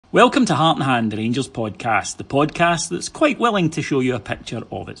Welcome to Heart and Hand, the Rangers podcast, the podcast that's quite willing to show you a picture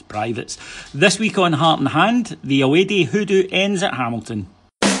of its privates. This week on Heart and Hand, the away day hoodoo ends at Hamilton.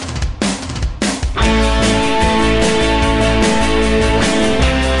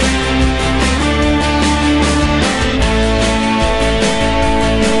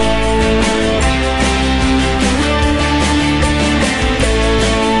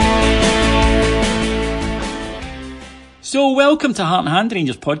 So welcome to Heart and Hand, the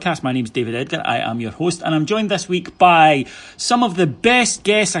Rangers podcast. My name's David Edgar. I am your host, and I'm joined this week by some of the best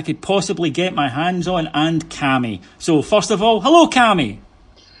guests I could possibly get my hands on, and Cammy. So first of all, hello Cammy.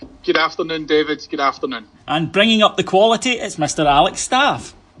 Good afternoon, David. Good afternoon. And bringing up the quality, it's Mr. Alex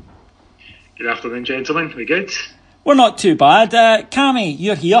Staff. Good afternoon, gentlemen. We good? We're not too bad. Cammy,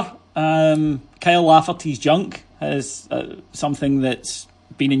 you're here. Kyle Lafferty's junk is something that's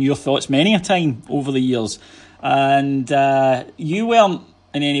been in your thoughts many a time over the years. And you weren't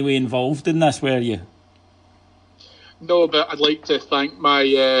in any way involved in this, were you? No, but I'd like to thank my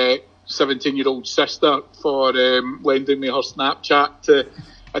 17-year-old sister for lending me her Snapchat to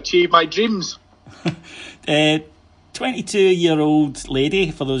achieve my dreams. 22-year-old lady,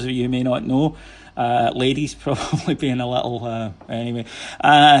 for those of you who may not know. Ladies probably being a little... anyway.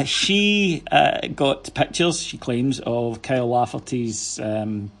 She got pictures, she claims, of Kyle Lafferty's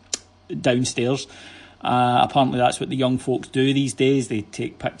downstairs. Apparently that's what the young folks do these days. They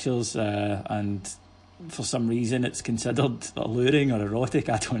take pictures and for some reason it's considered alluring or erotic.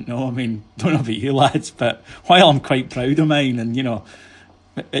 I don't know. I mean, don't know about you lads, but while I'm quite proud of mine and, you know,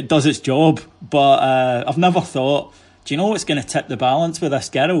 it does its job, but I've never thought, do you know what's going to tip the balance with this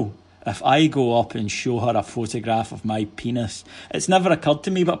girl? If I go up and show her a photograph of my penis. It's never occurred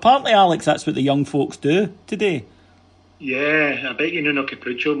to me, but apparently, Alex, that's what the young folks do today. Yeah, I bet you Nuno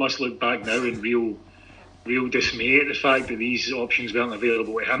Capuccio must look back now in real dismay at the fact that these options weren't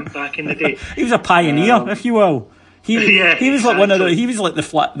available to him back in the day. He was a pioneer, if you will. He was exactly. like one of the. He was like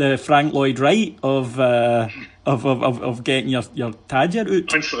the Frank Lloyd Wright of getting your Tadger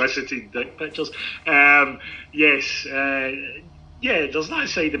out. Unsolicited dick pictures. Yes, there's that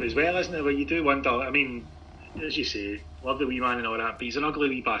side of him as well, isn't there? Where you do wonder. I mean, as you say, love the wee man and all that, but he's an ugly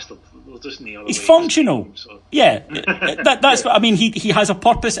wee bastard. There's just no other he's way functional. Him, so. Yeah, that's what I mean. He has a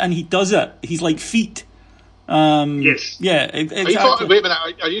purpose and he does it. He's like feet. Yes. Yeah. Exactly. Wait a minute.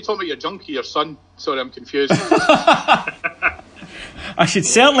 Are you talking about your junkie, your son? Sorry, I'm confused. I should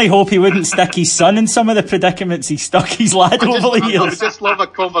certainly hope he wouldn't stick his son in some of the predicaments he stuck his lad over the years. I just love a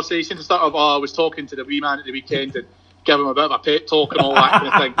conversation to start of, I was talking to the wee man at the weekend and give him a bit of a pet talk and all that kind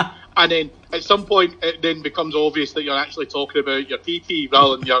of thing. And then at some point it then becomes obvious that you're actually talking about your TT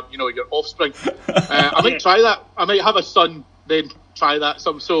rather than your offspring. I might try that. I might have a son, then try that.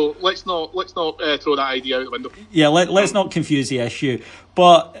 So let's not throw that idea out the window. Yeah, let's not confuse the issue.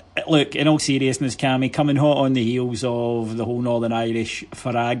 But look, in all seriousness, Cammy, coming hot on the heels of the whole Northern Irish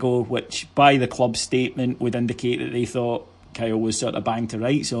farrago, which by the club statement would indicate that they thought Kyle was sort of bang to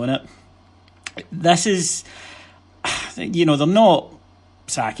rights on it. This is, they're not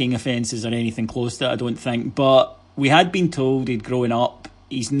sacking offences or anything close to it, I don't think. But we had been told he'd grown up.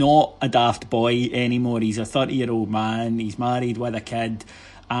 He's not a daft boy anymore. He's a 30-year-old man. He's married with a kid,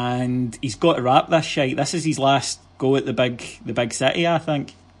 and he's got to wrap this shite. This is his last go at the big city, I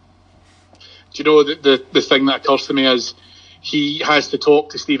think. Do you know the thing that occurs to me is he has to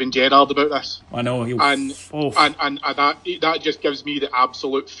talk to Steven Gerrard about this. I know, and that just gives me the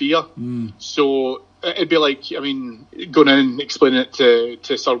absolute fear. So it'd be like, I mean, going in and explaining it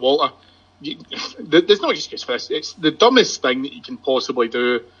to Sir Walter. There's no excuse for this. It's the dumbest thing that you can possibly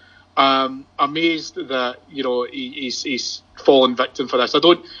do. Amazed that he's fallen victim for this.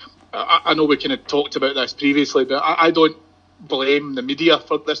 I know we kind of talked about this previously, but I don't blame the media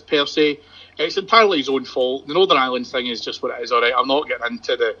for this per se. It's entirely his own fault. The Northern Ireland thing is just what it is. All right, I'm not getting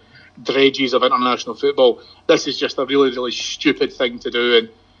into the dredges of international football. This is just a really, really stupid thing to do,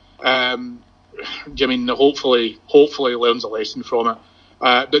 and I mean, hopefully learns a lesson from it.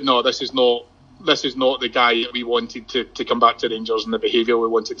 But no, this is not the guy that we wanted to come back to Rangers and the behaviour we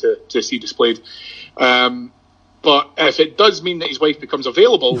wanted to see displayed. But if it does mean that his wife becomes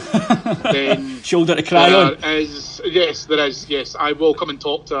available, then shoulder to cry on. Yes, there is. Yes, I will come and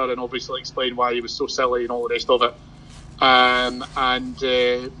talk to her and obviously explain why he was so silly and all the rest of it. And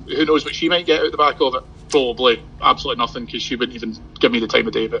who knows what she might get out the back of it. Probably absolutely nothing, because she wouldn't even give me the time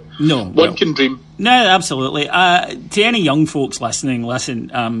of day. But one can dream. No, absolutely. To any young folks listening,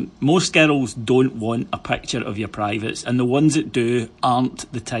 listen, most girls don't want a picture of your privates, and the ones that do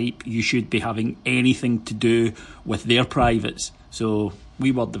aren't the type you should be having anything to do with their privates. So,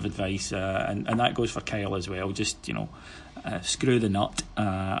 wee word of advice, and that goes for Kyle as well. Just, screw the nut.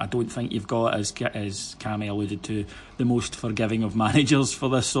 I don't think you've got, as Cammy alluded to, the most forgiving of managers for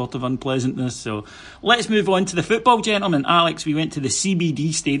this sort of unpleasantness. So let's move on to the football, gentlemen. Alex, we went to the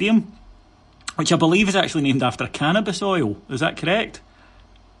CBD Stadium, which I believe is actually named after cannabis oil. Is that correct?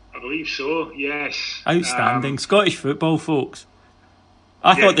 I believe so, yes. Outstanding. Scottish football, folks.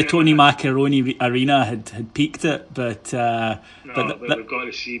 I thought the Tony Macaroni Arena had peaked it, but... no, but we've got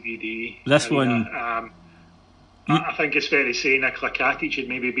the CBD. This arena. one... I think it's fair to say Nicola Katic had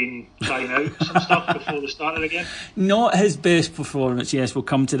maybe been trying out some stuff before they started again. Not his best performance, yes, we'll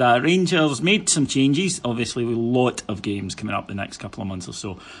come to that. Rangers made some changes, obviously with a lot of games coming up the next couple of months or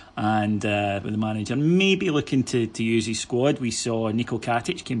so, and with the manager maybe looking to use his squad. We saw Nico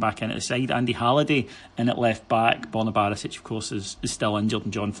Katic came back into the side, Andy Halliday in at left back, Borna Barisic of course is still injured,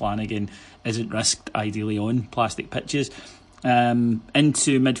 and John Flanagan isn't risked ideally on plastic pitches.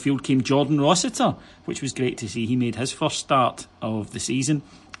 Into midfield came Jordan Rossiter, which was great to see. He made his first start of the season,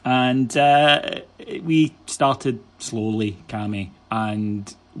 and we started slowly, Cammy,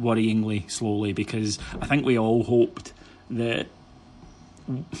 and worryingly slowly, because I think we all hoped that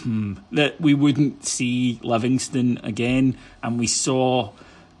we wouldn't see Livingston again, and we saw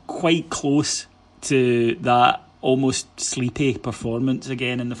quite close to that almost sleepy performance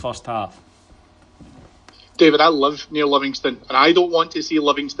again in the first half. David, I live near Livingston, and I don't want to see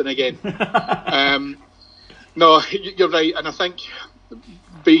Livingston again. No, you're right, and I think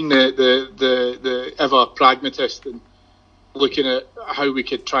being the ever pragmatist and looking at how we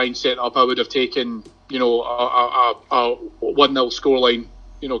could try and set up, I would have taken a 1-0 scoreline,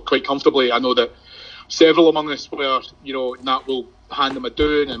 quite comfortably. I know that several among us were, Nat will hand them a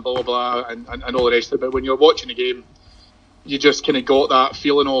doon and blah blah blah and all the rest of it. But when you're watching the game, you just kind of got that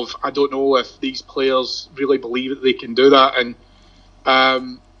feeling of, I don't know if these players really believe that they can do that. And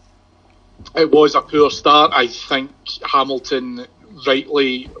it was a poor start. I think Hamilton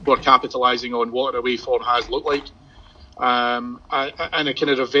rightly were capitalising on what their away form has looked like. And a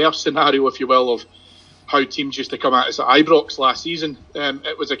kind of reverse scenario, if you will, of how teams used to come at us at Ibrox last season.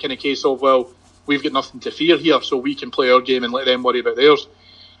 It was a kind of case of, well, we've got nothing to fear here, so we can play our game and let them worry about theirs.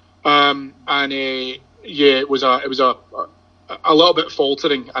 It was a little bit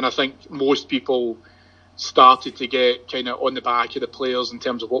faltering, and I think most people started to get kind of on the back of the players in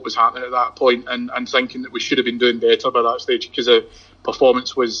terms of what was happening at that point, and thinking that we should have been doing better by that stage, because the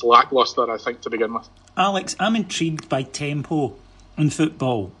performance was lacklustre, I think, to begin with. Alex, I'm intrigued by tempo in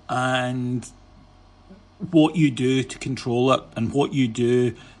football and what you do to control it and what you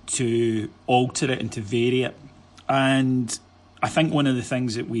do to alter it and to vary it. And I think one of the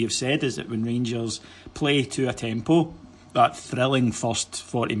things that we have said is that when Rangers play to a tempo, that thrilling first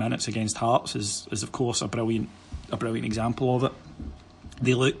 40 minutes against Hearts is of course a brilliant example of it.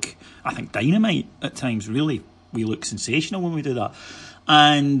 They look, I think, dynamite at times. Really, we look sensational when we do that.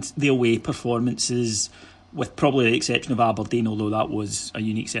 And the away performances, with probably the exception of Aberdeen, although that was a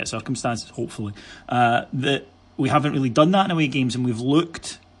unique set of circumstances, hopefully, that we haven't really done that in away games, and we've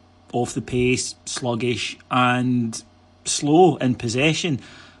looked off the pace, sluggish and slow in possession.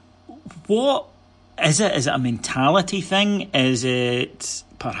 What is it? Is it a mentality thing? Is it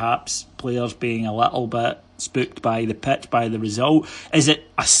perhaps players being a little bit spooked by the pitch, by the result? Is it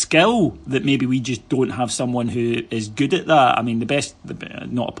a skill that maybe we just don't have someone who is good at that? I mean,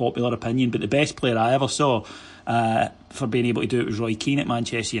 not a popular opinion, but the best player I ever saw for being able to do it was Roy Keane at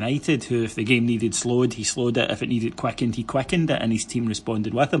Manchester United, who, if the game needed slowed, he slowed it. If it needed quickened, he quickened it, and his team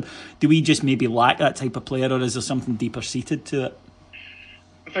responded with him. Do we just maybe lack that type of player, or is there something deeper seated to it?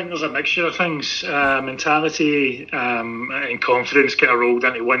 I think there's a mixture of things. Mentality and confidence kind of rolled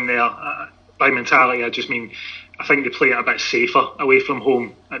into one there. By mentality, I just mean I think they play it a bit safer away from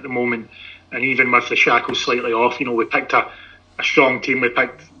home at the moment. And even with the shackles slightly off, we picked a strong team. We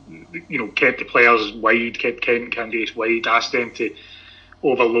picked, kept the players wide, kept Kent and Candace wide, asked them to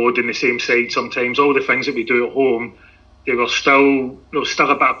overload in the same side sometimes. All the things that we do at home, there was still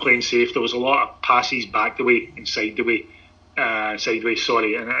a bit of playing safe. There was a lot of passes back the way and sideways,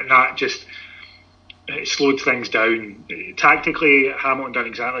 and that just slowed things down. Tactically, Hamilton done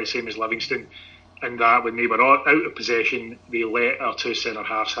exactly the same as Livingston, in that when they were out of possession, they let our two centre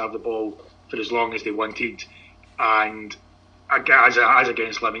halves have the ball for as long as they wanted. And as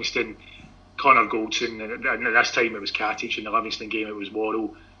against Livingston, Connor Goldson, and this time it was Katic. In the Livingston game it was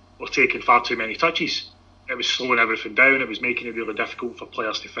Worrell, were taking far too many touches. It was slowing everything down. It was making it really difficult for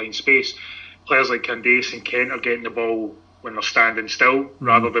players to find space. Players like Candace and Kent are getting the ball when they're standing still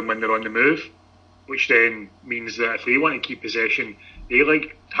rather than when they're on the move, which then means that if they want to keep possession, they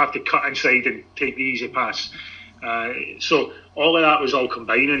have to cut inside and take the easy pass. So all of that was all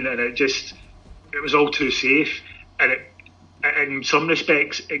combining, and it was all too safe. And in some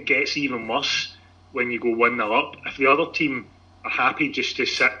respects, it gets even worse when you go 1-0 up. If the other team are happy just to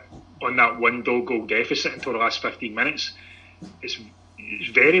sit on that one-goal deficit until the last 15 minutes, it's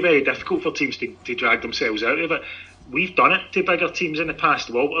very, very difficult for teams to drag themselves out of it. We've done it to bigger teams in the past.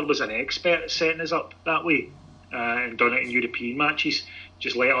 Walter was an expert at setting us up that way, and done it in European matches.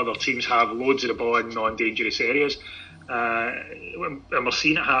 Just let other teams have loads of the ball in non-dangerous areas. And we're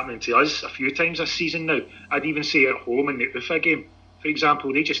seeing it happening to us a few times this season now. I'd even say at home in the Ufa game, for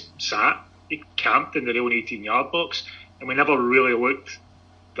example, they just they camped in their own 18-yard box, and we never really looked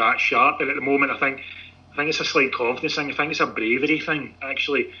that sharp. And at the moment, I think it's a slight confidence thing. I think it's a bravery thing,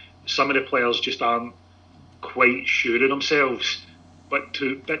 actually. Some of the players just aren't quite sure of themselves, but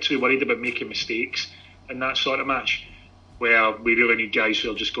a bit too worried about making mistakes in that sort of match, where we really need guys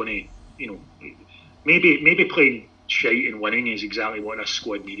who are just going to, maybe playing shite and winning is exactly what this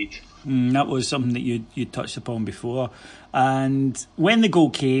squad needed. That was something that you touched upon before. And when the goal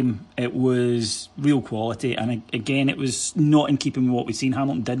came, it was real quality. And again, it was not in keeping with what we'd seen.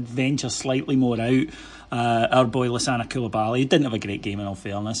 Hamilton did venture slightly more out. Our boy Lassana Koulibaly didn't have a great game in all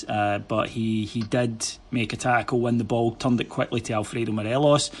fairness, but he did make a tackle, win the ball, turned it quickly to Alfredo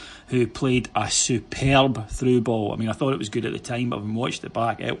Morelos, who played a superb through ball. I mean, I thought it was good at the time, but when we watched it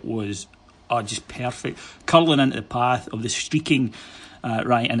back, it was just perfect, curling into the path of the streaking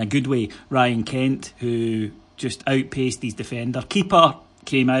Ryan, in a good way, Ryan Kent, who just outpaced his defender. Keeper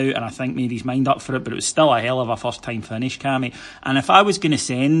came out and I think made his mind up for it, but it was still a hell of a first time finish, Cammy. And if I was going to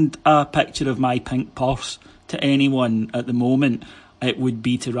send a picture of my pink purse to anyone at the moment, it would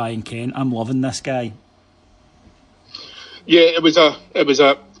be to Ryan Kent. I'm loving this guy. Yeah, it was a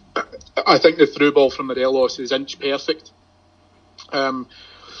I think the through ball from Morelos is inch perfect.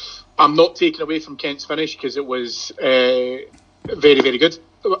 I'm not taking away from Kent's finish because it was very, very good.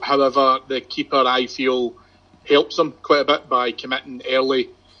 However, the keeper, I feel, helps him quite a bit by committing early.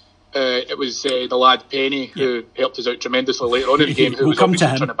 It was the lad Penny who helped us out tremendously later on in the game, who was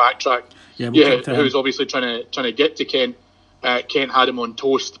obviously trying to backtrack. Who was obviously trying to get to Kent. Kent had him on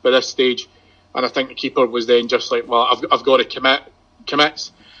toast by this stage, and I think the keeper was then just like, well, I've got to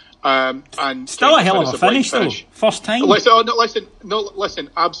commits. And still a hell of a finish though. First time. Listen.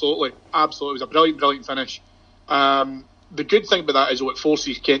 Absolutely. It was a brilliant finish. The good thing about that is it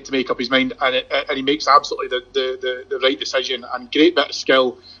forces Kent to make up his mind, and he makes absolutely the right decision, and great bit of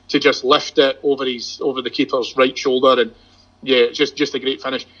skill to just lift it over the keeper's right shoulder, and just a great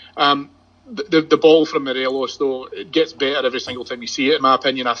finish. The ball from Morelos though, it gets better every single time you see it, in my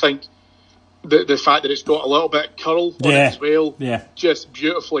opinion. I think the fact that it's got a little bit of curl on it as well, just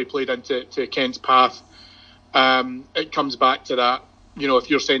beautifully played into Kent's path. It comes back to that, if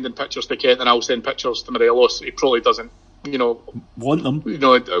you're sending pictures to Kent and I'll send pictures to Morelos, he probably doesn't want them,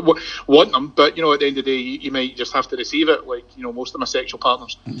 but at the end of the day, you might just have to receive it, like most of my sexual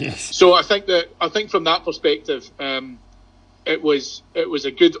partners. Yes. So I think from that perspective, it was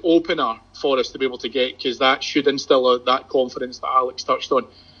a good opener for us to be able to get, because that should instill that confidence that Alex touched on.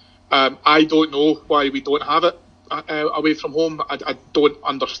 I don't know why we don't have it away from home. I don't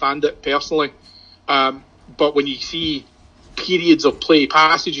understand it personally, but when you see periods of play,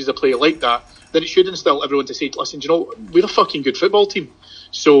 passages of play like that, then it should instill everyone to say, listen, we're a fucking good football team,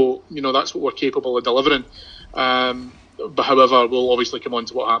 so that's what we're capable of delivering. But however, we'll obviously come on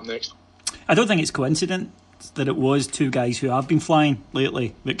to what happened next. I don't think it's coincidence that it was two guys who have been flying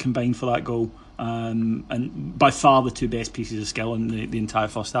lately that combined for that goal. And by far the two best pieces of skill in the entire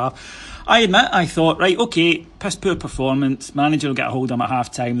first half. I admit, I thought, right, okay, piss poor performance, manager will get a hold of them at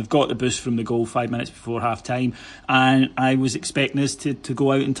half time, they've got the boost from the goal 5 minutes before half time, and I was expecting us to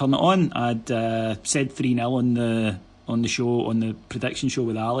go out and turn it on. I'd said 3-0 on the show, on the prediction show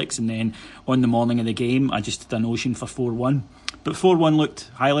with Alex, and then on the morning of the game I just did a notion for 4-1, but 4-1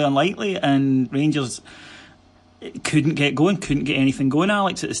 looked highly unlikely, and Rangers couldn't get anything going,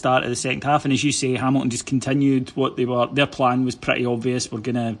 Alex, at the start of the second half. And as you say, Hamilton just continued what they were. Their plan was pretty obvious. We're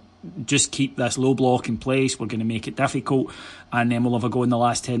going to just keep this low block in place, we're going to make it difficult, and then we'll have a go in the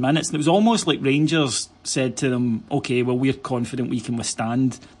last 10 minutes. And it was almost like Rangers said to them, okay, well, we're confident we can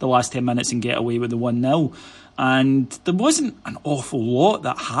withstand the last 10 minutes and get away with the 1-0. And there wasn't an awful lot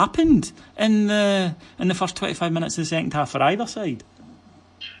that happened in the first 25 minutes of the second half for either side.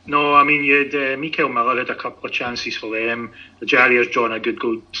 No, I mean, you had Mikael Miller had a couple of chances for them. The Jarrier's drawn a good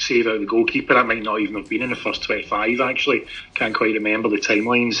goal save out of the goalkeeper. That might not even have been in the first 25, actually. Can't quite remember the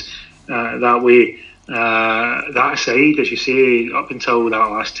timelines that way. That aside, as you say, up until that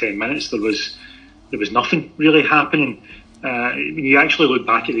last 10 minutes, there was nothing really happening. When you actually look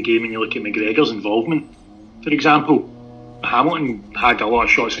back at the game and you look at McGregor's involvement, for example, Hamilton had a lot of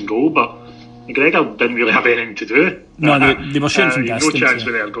shots on goal, but McGregor didn't really have anything to do. No, they were shooting from distance. No chance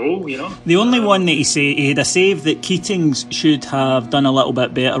with their goal, The only one that he had a save that Keatings should have done a little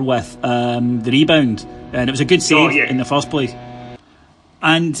bit better with, the rebound, and it was a good save in the first place.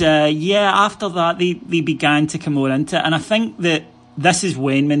 And after that they began to come more into it, and I think that this is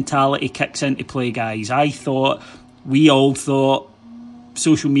when mentality kicks into play, guys. We all thought,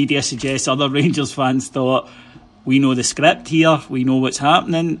 social media suggests, other Rangers fans thought, we know the script here, we know what's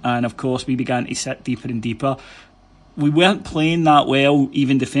happening, and of course we began to sit deeper and deeper. We weren't playing that well,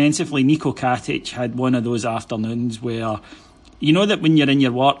 even defensively. Niko Katic had one of those afternoons where you know that when you're in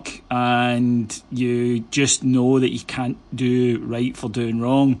your work and you just know that you can't do right for doing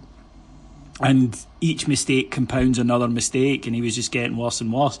wrong, and each mistake compounds another mistake, and he was just getting worse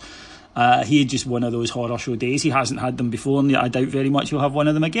and worse. He had just one of those horror show days. He hasn't had them before, and I doubt very much he'll have one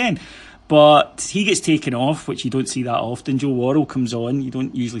of them again. But he gets taken off, which you don't see that often. Joe Worrell comes on. You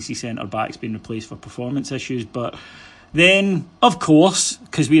don't usually see centre-backs being replaced for performance issues. But then, of course,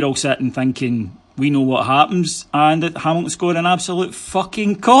 because we're all sitting thinking, we know what happens, and Hamilton scored an absolute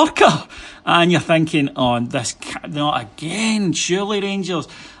fucking corker. And you're thinking, not again, surely Rangers.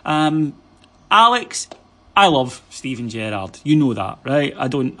 Alex, I love Steven Gerrard. You know that, right? I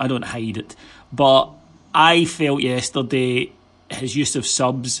don't hide it. But I felt yesterday his use of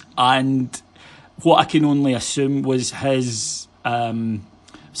subs and what I can only assume was his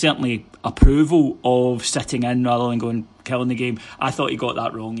certainly approval of sitting in rather than killing the game. I thought he got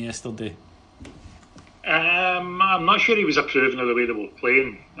that wrong yesterday. I'm not sure he was approving of the way they were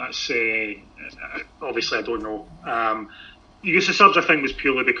playing. That's obviously I don't know. The use of subs, I think, was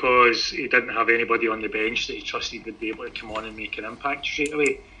purely because he didn't have anybody on the bench that he trusted would be able to come on and make an impact straight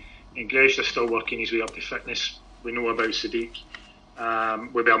away. And Gresh is still working his way up to fitness. We know about Sadiq.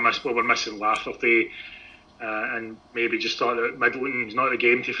 We were missing Lafferty, and maybe just thought that Middleton's not the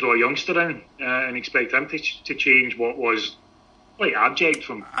game to throw a youngster in and expect him to change what was quite abject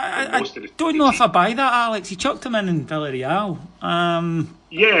from most of the. I don't know if I buy that, Alex. He chucked him in Villarreal. And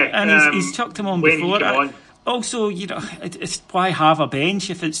he's chucked him on before. Also, it's why have a bench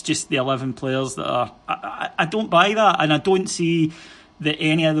if it's just the 11 players that are. I don't buy that, and I don't see that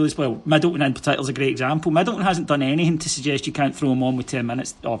any of those. Well, Middleton in particular is a great example. Middleton hasn't done anything to suggest you can't throw him on with 10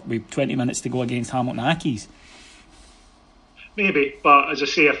 minutes or with 20 minutes to go against Hamilton Accies. Maybe, but as I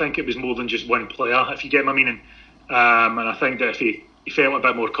say, I think it was more than just one player, if you get my meaning. And I think that if he felt a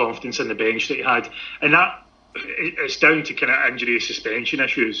bit more confidence in the bench that he had, and that it's down to kind of injury suspension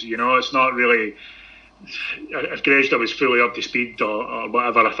issues. It's not really. If Grezda was fully up to speed or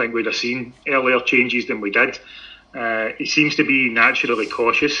whatever, I think we'd have seen earlier changes than we did. He seems to be naturally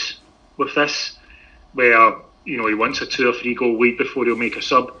cautious with this, where he wants a 2 or 3 goal lead before he'll make a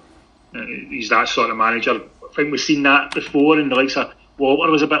sub. He's that sort of manager. I think we've seen that before, and the likes of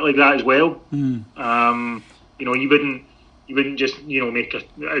Walter was a bit like that as well. You wouldn't just make a.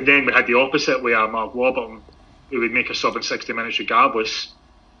 And then we had the opposite, where Mark Warburton, who would make a sub in 60 minutes regardless.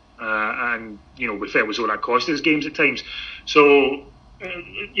 And we felt as though that cost us games at times. So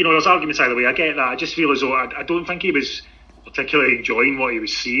there's arguments either way. I get that. I just feel as though I don't think he was particularly enjoying what he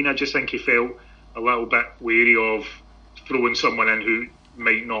was seeing. I just think he felt a little bit wary of throwing someone in who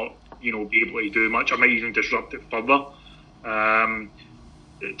might not be able to do much, or might even disrupt it further.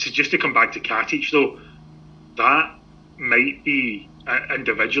 To come back to Katic though, that might be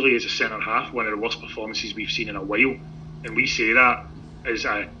individually as a centre half one of the worst performances we've seen in a while, and we say that as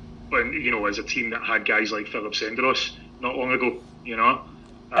a team that had guys like Philip Senderos not long ago.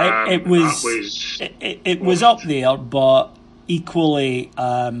 It was up there, but equally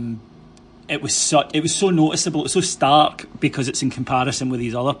it was so noticeable, it was so stark because it's in comparison with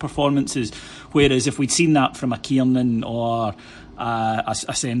these other performances. Whereas if we'd seen that from a Kiernan or a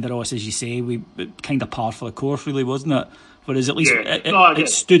Senderos, as you say, we kind of par for the course, really, wasn't it? Whereas at least it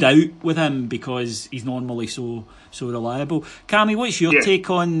stood out with him because he's normally so reliable. Cammy, what's your take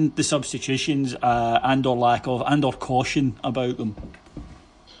on the substitutions and or lack of, and or caution about them?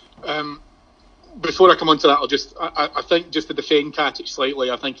 Before I come on to that, I think just to defend Katic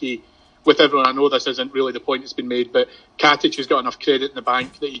slightly, I think with everyone, I know this isn't really the point that's been made, but Katic has got enough credit in the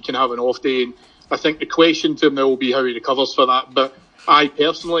bank that he can have an off day, and I think the question to him now will be how he recovers for that. But I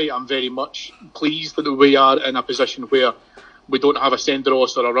personally am very much pleased that we are in a position where we don't have a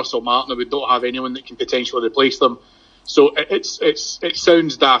Senderos or a Russell Martin, or we don't have anyone that can potentially replace them. So it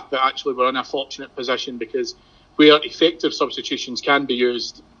sounds daft, but actually we're in a fortunate position, because where effective substitutions can be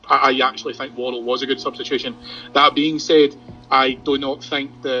used, I actually think Worrell was a good substitution. That being said, I do not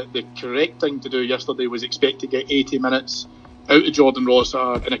think the correct thing to do yesterday was expect to get 80 minutes out of Jordan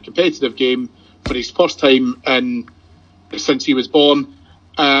Rossiter in a competitive game for his first time since he was born.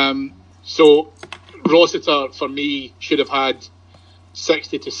 So Rossiter, for me, should have had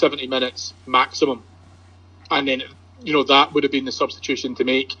 60 to 70 minutes maximum. And then, that would have been the substitution to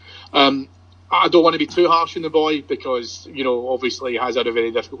make. I don't want to be too harsh on the boy because, obviously he has had a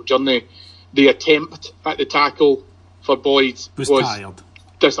very difficult journey. The attempt at the tackle for Boyd was tired.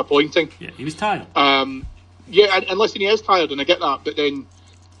 Disappointing. Yeah, he was tired. And listen, he is tired, and I get that, but then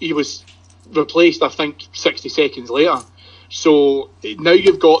he was replaced, I think, 60 seconds later. So now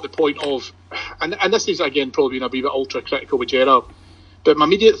you've got the point of, and this is, again, probably being a wee bit ultra-critical with Gerrard, but my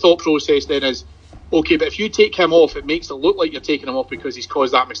immediate thought process then is, okay, but if you take him off, it makes it look like you're taking him off because he's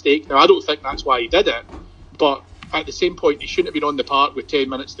caused that mistake. Now, I don't think that's why he did it, but at the same point, he shouldn't have been on the park with 10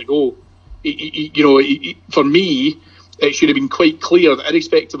 minutes to go. For me, it should have been quite clear that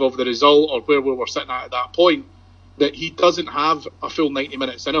irrespective of the result or where we were sitting at that point, that he doesn't have a full 90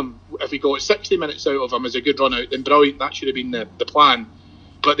 minutes in him. If he got 60 minutes out of him as a good run out, then brilliant, that should have been the plan.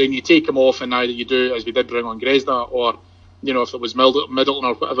 But then you take him off, and either you do, as we did bring on Gresda, or if it was Middleton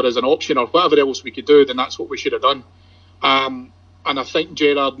or whatever as an option or whatever else we could do, then that's what we should have done. And I think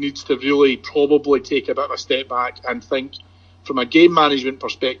Gerrard needs to really probably take a bit of a step back and think from a game management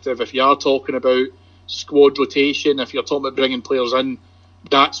perspective, if you are talking about squad rotation, if you're talking about bringing players in,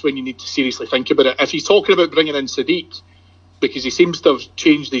 that's when you need to seriously think about it. If he's talking about bringing in Sadiq, because he seems to have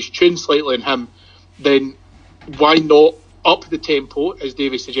changed his tune slightly in him, then why not up the tempo, as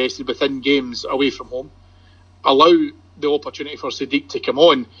Davey suggested, within games away from home? Allow the opportunity for Sadiq to come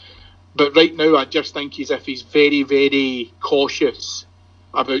on. But right now, I just think he's very, very cautious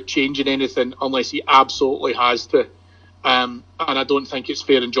about changing anything unless he absolutely has to. And I don't think it's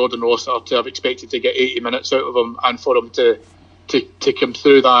fair in Jordan Rossiter to have expected to get 80 minutes out of him and for him to come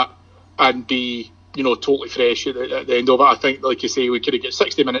through that and be, totally fresh at the end of it. I think, like you say, we could have got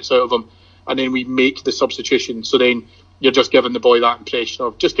 60 minutes out of him and then we make the substitution. So then you're just giving the boy that impression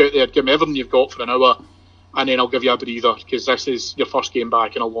of just get out there, give me everything you've got for an hour, and then I'll give you a breather because this is your first game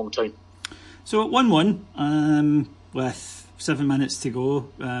back in a long time. So at 1-1, with 7 minutes to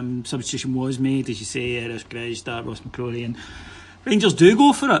go, substitution was made, as you say, Erich Grezda, Ross McCrory, and Rangers do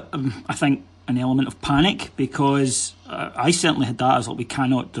go for it. I think an element of panic because I certainly had that as we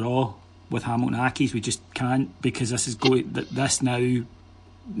cannot draw with Hamilton Accies. We just can't, because this now,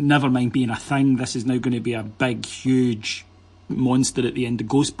 never mind being a thing, this is now going to be a big, huge monster at the end, the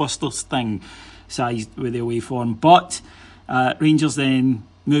Ghostbusters thing, sized with the away form. But Rangers then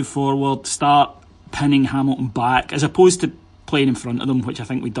move forward, start pinning Hamilton back, as opposed to playing in front of them, which I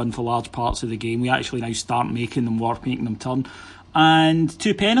think we've done for large parts of the game. We actually now start making them work, making them turn. And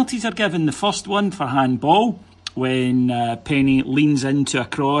 2 penalties are given. The first one for handball, when Penny leans into a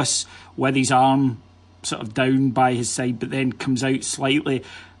cross with his arm sort of down by his side, but then comes out slightly.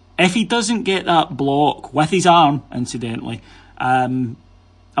 If he doesn't get that block with his arm, incidentally,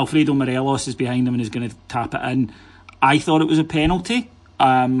 Alfredo Morelos is behind him and is going to tap it in. I thought it was a penalty.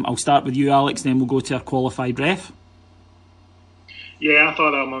 I'll start with you, Alex, then we'll go to our qualified ref. Yeah, I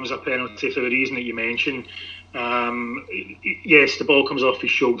thought that one was a penalty for the reason that you mentioned. Yes, the ball comes off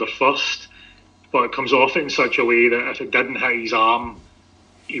his shoulder first, but it comes off it in such a way that if it didn't hit his arm,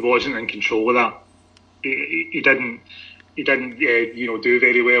 he wasn't in control of that. He didn't do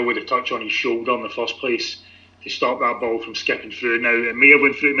very well with the touch on his shoulder in the first place to stop that ball from skipping through. Now, it may have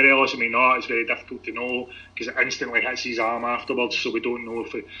went through Morelos, it may not. It's very difficult to know because it instantly hits his arm afterwards, so we don't know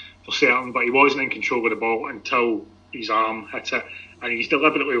for certain. But he wasn't in control of the ball until his arm hit it, and he's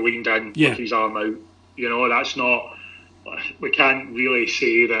deliberately leaned in with his arm out. That's not. We can't really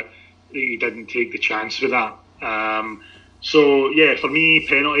say that he didn't take the chance with that. So for me,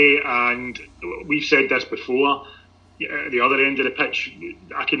 penalty, and we've said this before. At the other end of the pitch,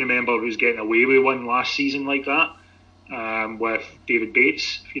 I can remember who's getting away with one last season like that, with David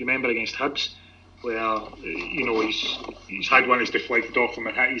Bates, if you remember, against Hibs, where he's had one that's deflected off him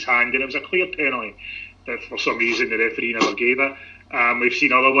and hit his hand, and it was a clear penalty that for some reason the referee never gave it. We've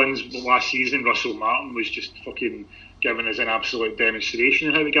seen other ones last season. Russell Martin was just fucking giving us an absolute demonstration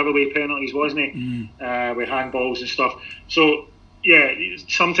of how to give away penalties, wasn't he? With handballs and stuff. So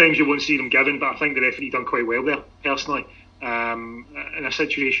sometimes you won't see them given, but I think the referee done quite well there, personally. In a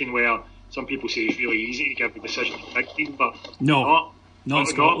situation where some people say it's really easy to give the decision to the big team, but not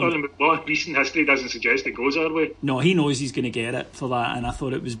Scotland. What recent history doesn't suggest it goes our way. No, he knows he's going to get it for that, and I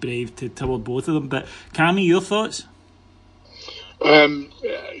thought it was brave toward both of them. But Cammy, your thoughts?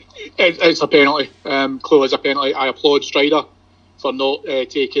 It's a penalty. Clearly it's a penalty. I applaud Strider for not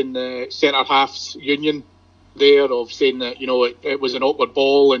taking the centre half's union there, of saying that it was an awkward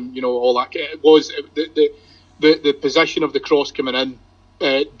ball and all that. It was the position of the cross coming in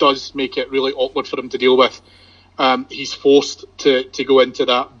does make it really awkward for him to deal with. He's forced to go into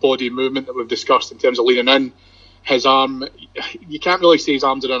that body movement that we've discussed in terms of leaning in. His arm, you can't really say his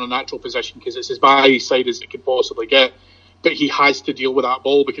arms are in a natural position because it's as by his side as it could possibly get. But he has to deal with that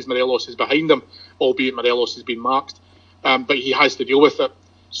ball because Morelos is behind him, albeit Morelos has been marked. But he has to deal with it.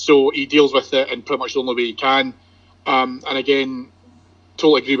 So he deals with it in pretty much the only way he can. And again,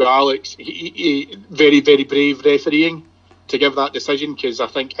 totally agree with Alex. He very, very brave refereeing to give that decision, because I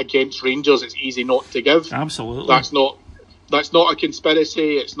think against Rangers it's easy not to give. Absolutely. That's not a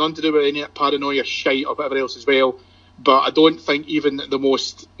conspiracy. It's nothing to do with any paranoia shite or whatever else as well. But I don't think even the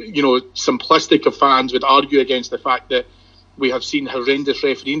most simplistic of fans would argue against the fact that we have seen horrendous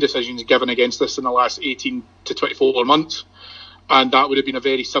refereeing decisions given against us in the last 18 to 24 months. And that would have been a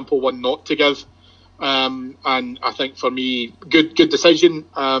very simple one not to give. And I think for me, good decision.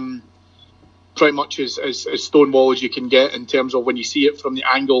 Pretty much as stonewall as you can get in terms of when you see it from the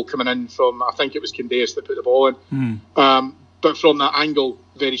angle coming in from, I think it was Candace that put the ball in. But from that angle,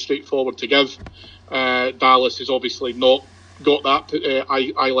 very straightforward to give. Dallas has obviously not got that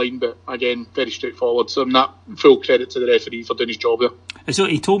eye line, but again, very straightforward. So I'm not full credit to the referee for doing his job there. So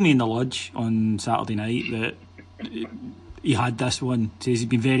he told me in the lodge on Saturday night that he had this one. Says he's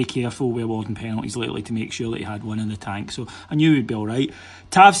been very careful with awarding penalties lately to make sure that he had one in the tank. So I knew he'd be all right.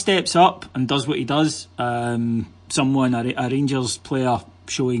 Tav steps up and does what he does. A Rangers player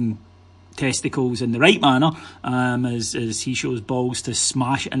showing testicles in the right manner as he shows balls to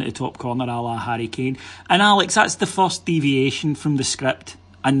smash into the top corner a la Harry Kane. And Alex, that's the first deviation from the script,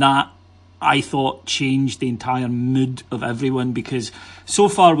 and that I thought changed the entire mood of everyone, because so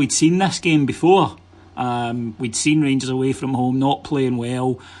far we'd seen this game before. We'd seen Rangers away from home not playing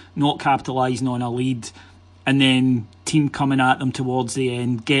well, not capitalising on a lead, and then team coming at them towards the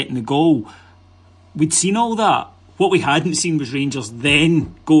end, getting the goal. We'd seen all that. What we hadn't seen was Rangers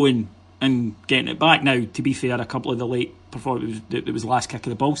then going and getting it back. Now, to be fair, a couple of the late performances, it was the last kick of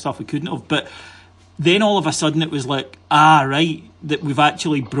the ball stuff we couldn't have, but then all of a sudden it was like, right, that we've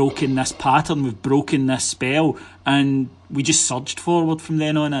actually broken this pattern, we've broken this spell, and we just surged forward from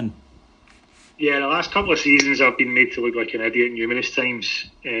then on in. Yeah, the last couple of seasons I've been made to look like an idiot numerous times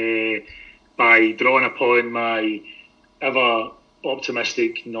by drawing upon my ever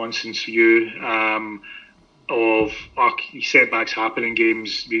optimistic nonsense view of setbacks happen in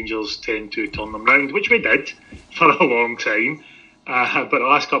games. Rangers tend to turn them round, which we did for a long time. But the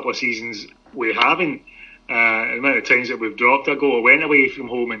last couple of seasons we haven't. The amount of times that we've dropped a goal, went away from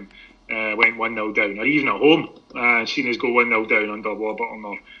home and went 1-0 down, or even at home, seen us go 1-0 down under Warburton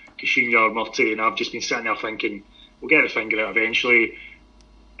or Kashinya or Murty, and I've just been sitting there thinking, we'll get the finger out eventually.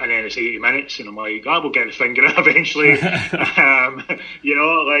 And then it's 80 minutes, and I'm like, we'll get the finger out eventually. Like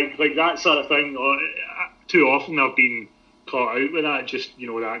that sort of thing. Too often I've been caught out with that, just,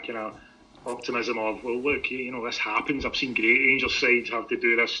 that kind of optimism of, well, look, this happens. I've seen great Rangers sides have to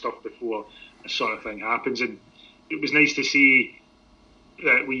do this stuff before this sort of thing happens. And it was nice to see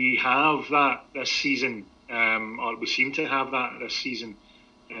that we have that this season, or we seem to have that this season.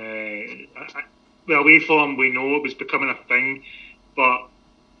 The away form, we know it was becoming a thing, but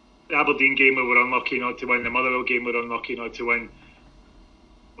the Aberdeen game we were unlucky not to win, the Motherwell game we were unlucky not to win,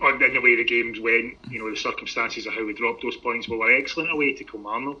 and then the way the games went, the circumstances of how we dropped those points, we were excellent away to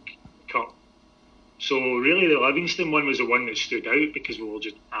Kilmarnock Cup. So really the Livingston one was the one that stood out because we were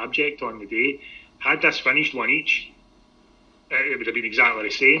just abject on the day. Had this finished one each, it would have been exactly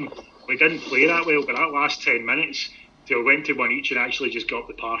the same. We didn't play that well, but that last 10 minutes till we went to one each and actually just got up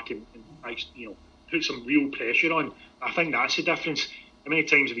the park and put some real pressure on. I think that's the difference. How many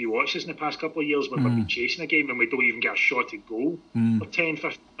times have you watched this in the past couple of years when we've been chasing a game and we don't even get a shot at goal for 10,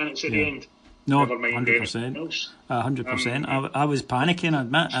 15 minutes at the end? No, 100%. 100%. I was panicking, I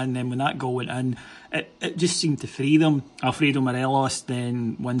admit, and then when that goal went in, it just seemed to free them. Alfredo Morelos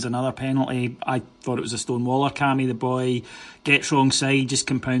then wins another penalty. I thought it was a stonewaller. Cammy, the boy, gets wrong side, just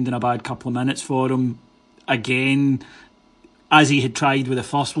compounding a bad couple of minutes for him. Again, as he had tried with the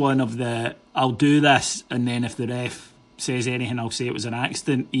first one of the, I'll do this, and then if the ref says anything, I'll say it was an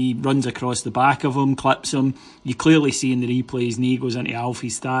accident. He runs across the back of him, clips him. You clearly see in the replay his knee goes into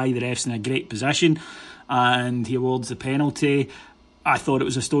Alfie's thigh. The ref's in a great position and he awards the penalty. I thought it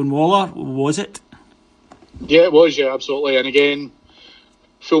was a stonewaller. Was it? Yeah, it was, yeah, absolutely. And again,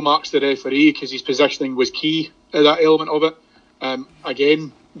 full marks to the referee because his positioning was key at that element of it.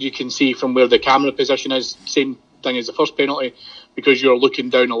 Again, you can see from where the camera position is, same thing as the first penalty, because you're looking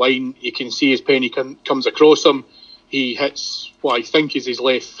down the line, you can see his penny comes across him. He hits what I think is his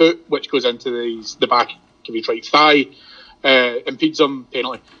left foot, which goes into the back of his right thigh, impedes him,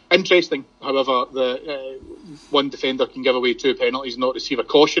 penalty. Interesting, however, the one defender can give away 2 penalties and not receive a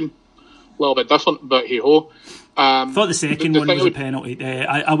caution, little bit different, but hey ho. I thought the second one was a penalty.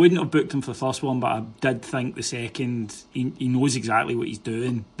 I wouldn't have booked him for the first one, but I did think the second, he knows exactly what he's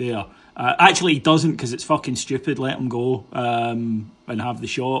doing there. Actually, he doesn't, because it's fucking stupid. Let him go and have the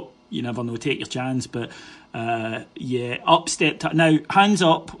shot. You never know, take your chance. But up stepped. Now, hands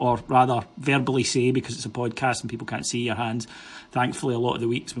up, or rather verbally say, because it's a podcast and people can't see your hands. Thankfully, a lot of the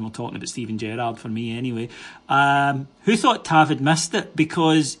weeks when we're talking about Steven Gerrard, for me anyway. Who thought Tav had missed it?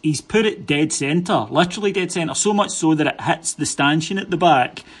 Because he's put it dead centre, literally dead centre, so much so that it hits the stanchion at the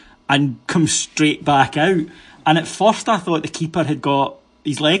back and comes straight back out. And at first I thought the keeper had got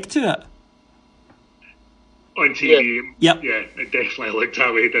his leg to it. On TV, yeah, it definitely looked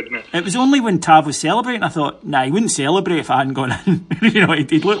that way, didn't it? It was only when Tav was celebrating I thought, nah, he wouldn't celebrate if I hadn't gone in.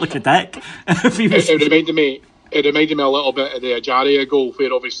 He'd look like a dick. If he was... It reminded me a little bit of the Ajaria goal,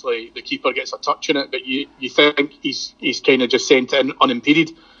 where obviously the keeper gets a touch in it, but you think he's kind of just sent it in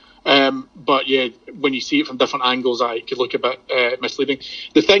unimpeded. But yeah, when you see it from different angles, it could look a bit misleading.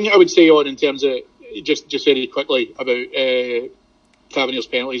 The thing I would say on in terms of just very quickly about Tavernier's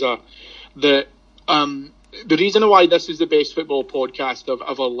penalties are that the reason why this is the best football podcast I've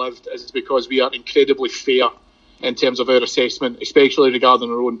ever lived is because we are incredibly fair in terms of our assessment, especially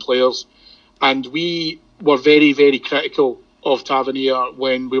regarding our own players. And we were very, very critical of Tavernier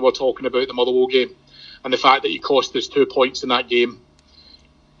when we were talking about the Motherwell game and the fact that he cost us 2 points in that game.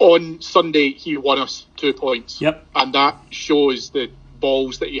 On Sunday, he won us 2 points. Yep. And that shows the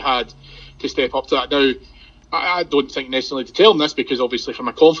balls that he had to step up to that. Now, I don't think necessarily to tell him this, because obviously from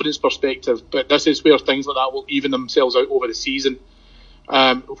a confidence perspective, but this is where things like that will even themselves out over the season,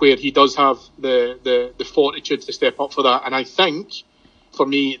 where he does have the fortitude to step up for that. And I think, for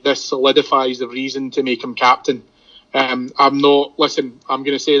me, this solidifies the reason to make him captain. I'm going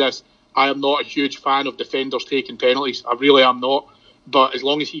to say this, I am not a huge fan of defenders taking penalties. I really am not. But as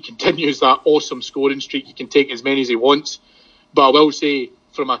long as he continues that awesome scoring streak, he can take as many as he wants. But I will say,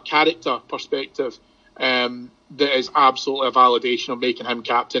 from a character perspective, that is absolutely a validation of making him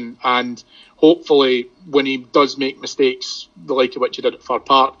captain. And hopefully, when he does make mistakes, the like of which he did at Fir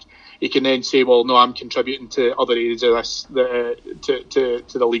Park, he can then say, well, no, I'm contributing to other areas of this, to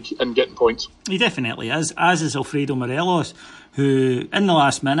the league and getting points. He definitely is, as is Alfredo Morelos, who, in the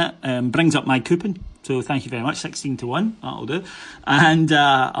last minute, brings up my coupon. So thank you very much, 16-1, that'll do. And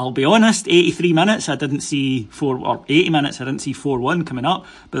I'll be honest, 83 minutes I didn't see 80 minutes I didn't see 4-1 coming up,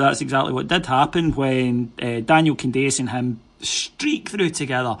 but that's exactly what did happen when Daniel Candeias and him streak through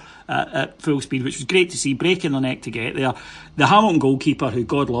together at full speed, which was great to see, breaking their neck to get there. The Hamilton goalkeeper, who,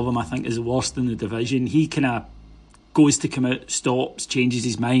 God love him, I think is the worst in the division, he kind of goes to come out, stops, changes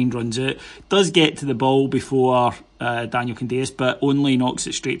his mind, runs out, does get to the ball before Daniel Candeias, but only knocks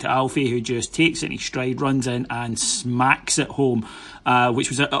it straight to Alfie, who just takes it in his stride, runs in and smacks it home, which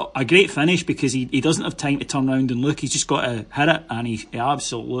was a great finish, because he doesn't have time to turn around and look. He's just got to hit it, and he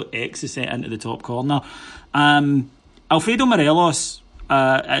absolute exits it into the top corner. Alfredo Morelos,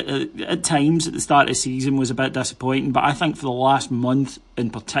 at times at the start of the season, was a bit disappointing, but I think for the last month in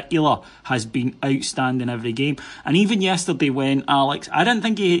particular has been outstanding every game. And even yesterday when Alex, I didn't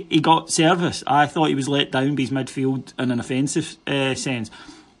think he got service. I thought he was let down by his midfield in an offensive sense,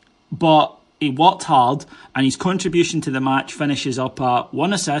 but he worked hard, and his contribution to the match finishes up at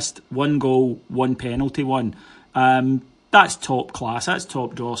 1 assist, 1 goal, 1 penalty won. That's top class, that's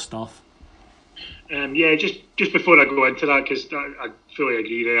top draw stuff. Just before I go into that, because I fully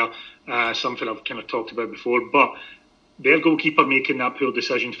agree there, something I've kind of talked about before, but their goalkeeper making that poor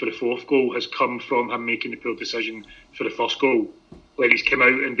decision for the fourth goal has come from him making the poor decision for the first goal, where he's come out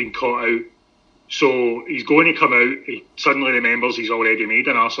and been caught out. So he's going to come out, he suddenly remembers he's already made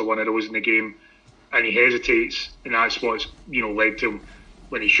an arse of one of those in the game, and he hesitates, and that's what's led to him,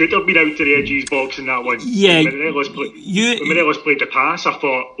 when he should have been out to the edge of his box in that one. Yeah, when Morelos played the pass, I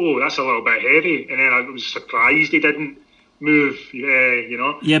thought, oh, that's a little bit heavy, and then I was surprised he didn't move.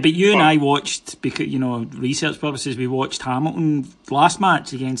 Yeah, but and I watched, because research purposes, we watched Hamilton last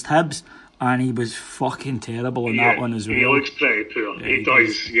match against Hibs, and he was fucking terrible in that one as well. He looks pretty poor. Yeah, he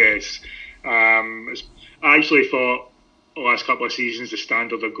does, yes. I actually thought the last couple of seasons the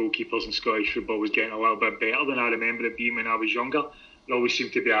standard of goalkeepers in Scottish football was getting a little bit better than I remember it being when I was younger. There always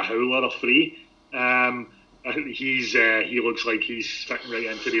seemed to be a howler or three. I think he looks like he's fitting right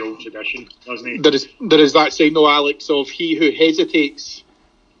into the old tradition, doesn't he? There is that saying, though, Alex, of he who hesitates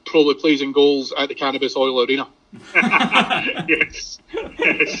probably plays in goals at the Cannabis Oil Arena. Yes.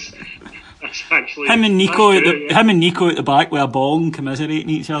 That's actually him and Nico at the back with a ball and commiserating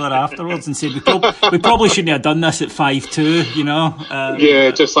each other afterwards and said we probably shouldn't have done this at 5-2, yeah,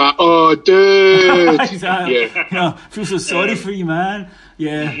 just like, oh dude. Exactly. Yeah. I feel so sorry for you, man.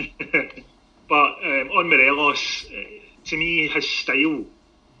 Yeah. But on Morelos, to me, his style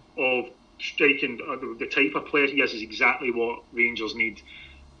of striking, the type of player he is exactly what Rangers need.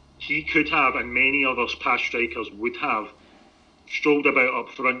 He could have, and many others past strikers would have, strolled about up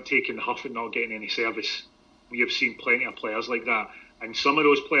front, taking the huff and not getting any service. We have seen plenty of players like that. And some of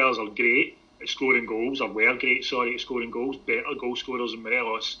those players are great at scoring goals, or were great, at scoring goals, better goal scorers than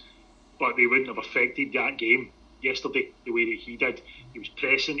Morelos, but they wouldn't have affected that game yesterday the way that he did. He was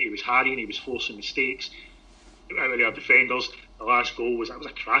pressing, he was harrying, he was forcing mistakes out of their defenders. The last goal was a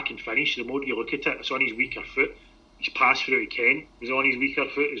cracking finish. The more you look at it, it's on his weaker foot. His pass through to Kent was on his weaker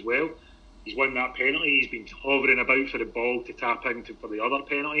foot as well. He's won that penalty. He's been hovering about for the ball to tap into for the other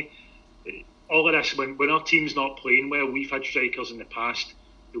penalty. All of this, when our team's not playing well, we've had strikers in the past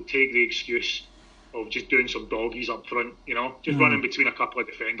who'll take the excuse of just doing some doggies up front, just running between a couple of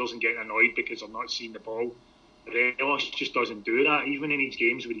defenders and getting annoyed because they're not seeing the ball. Relos just doesn't do that. Even in these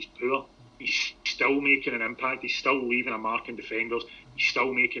games where he's poor, he's still making an impact. He's still leaving a mark in defenders. He's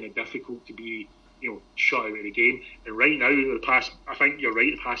still making it difficult to be, shut out of the game. And right now, I think you're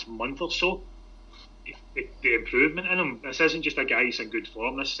right, the past month or so, the improvement in him, this isn't just a guy who's in good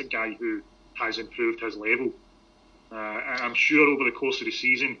form. This is a guy who has improved his level. And I'm sure over the course of the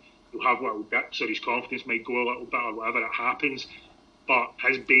season, he'll have little dips, or his confidence might go a little bit, or whatever it happens. But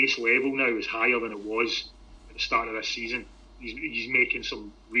his base level now is higher than it was at the start of this season. He's making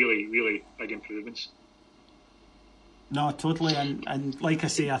some really, really big improvements. No, totally, and like I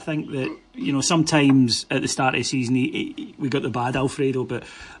say, I think that sometimes at the start of the season we got the bad Alfredo, but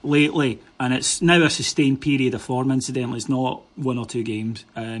lately, and it's now a sustained period of form. Incidentally, it's not 1 or 2 games.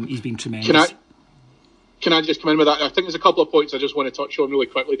 He's been tremendous. Can I just come in with that? I think there's a couple of points I just want to touch on really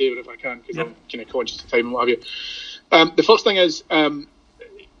quickly, David, if I can, because I'm kind of conscious of time and what have you. The first thing is, I'm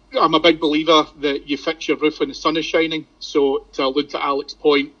a big believer that you fix your roof when the sun is shining. So to allude to Alex's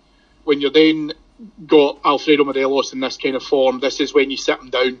point, when you're then got Alfredo Morelos in this kind of form, this is when you sit him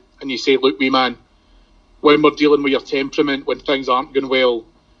down and you say, look, wee man, when we're dealing with your temperament, when things aren't going well,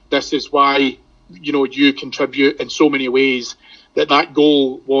 this is why you contribute in so many ways. That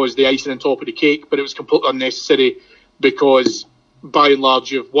goal was the icing on top of the cake, but it was completely unnecessary because by and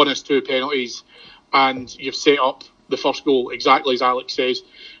large you've won us 2 penalties and you've set up the first goal exactly as Alex says.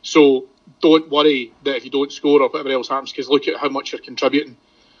 So don't worry that if you don't score or whatever else happens, because look at how much you're contributing.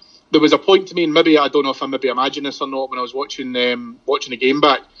 There was a point to me, and maybe I don't know if I'm imagining this or not when I was watching the game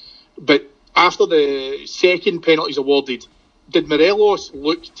back, but after the second penalties awarded, did Morelos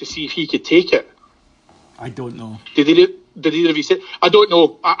look to see if he could take it? I don't know. Did either of you say? I don't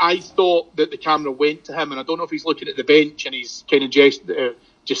know. I thought that the camera went to him, and I don't know if he's looking at the bench and he's kind of just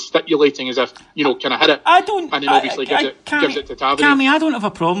gesticulating as if, can I hit it? I don't. And then obviously gives it to Tavernier. Cammy, I don't have a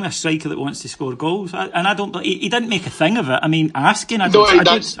problem with a striker that wants to score goals. And I don't. He didn't make a thing of it. I mean, asking. I don't see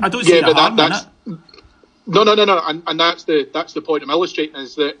the harm in it. No. And that's the point I'm illustrating,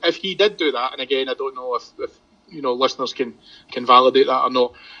 is that if he did do that, and again, I don't know if listeners can validate that or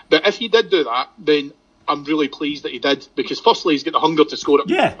not, but if he did do that, then I'm really pleased that he did, because firstly he's got the hunger to score it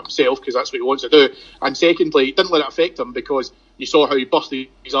himself, because that's what he wants to do, and secondly he didn't let it affect him, because you saw how he busted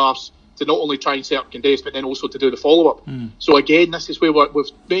his arse to not only try and set up Condés but then also to do the follow-up. So again, this is where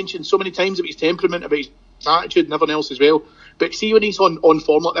we've mentioned so many times about his temperament, about his attitude and everything else as well, but see, when he's on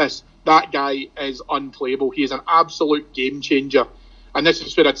form like this, that guy is unplayable. He is an absolute game changer, and this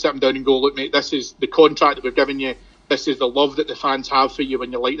is where I'd sit him down and go, look mate, this is the contract that we've given you, this is the love that the fans have for you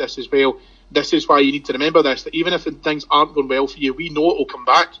when you're like this as well. This is why you need to remember this, that even if things aren't going well for you, we know it will come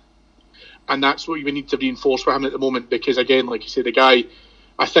back. And that's what we need to reinforce for him at the moment, because again, like you say, the guy,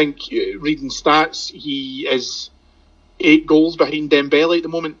 I think, reading stats, he is 8 goals behind Dembele at the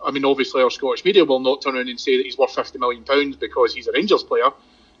moment. I mean, obviously our Scottish media will not turn around and say that he's worth £50 million because he's a Rangers player,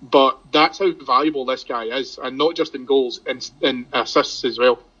 but that's how valuable this guy is, and not just in goals, in assists as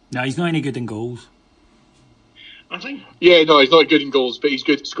well. No, he's not any good in goals. I think. Yeah, no, he's not good in goals, but he's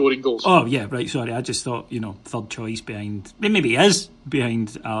good at scoring goals. Oh, yeah, right, sorry. I just thought, third choice behind... Maybe he is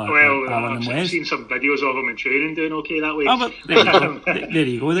behind Alan and Wes. I've seen some videos of him in training doing okay that way. Oh, but there you go. There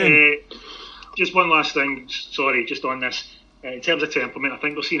you go then. Just one last thing, sorry, just on this. In terms of temperament, I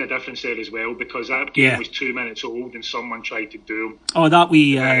think we're seeing a difference there as well, because that game was 2 minutes old and someone tried to do him. Oh, that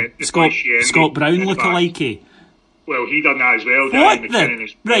wee Scott Brown lookalike. Well, he done that as well.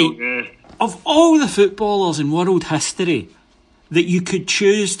 Right. Yeah. Of all the footballers in world history that you could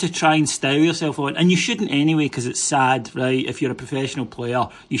choose to try and style yourself on, and you shouldn't anyway, because it's sad, right? If you're a professional player,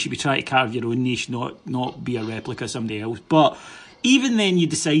 you should be trying to carve your own niche, not be a replica of somebody else. But even then you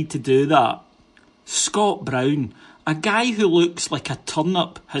decide to do that. Scott Brown, a guy who looks like a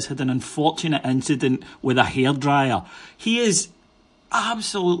turnip, has had an unfortunate incident with a hairdryer. He is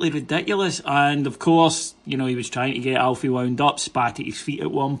absolutely ridiculous. And of course, he was trying to get Alfie wound up, spat at his feet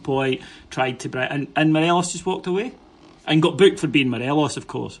at one point, tried to bring, and Morelos just walked away and got booked for being Morelos, of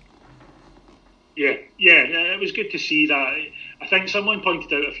course. Yeah, it was good to see that. I think someone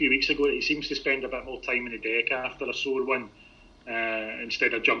pointed out a few weeks ago that he seems to spend a bit more time in the deck after a sore one,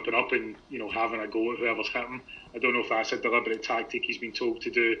 instead of jumping up and having a go at whoever's hit him. I don't know if that's a deliberate tactic he's been told to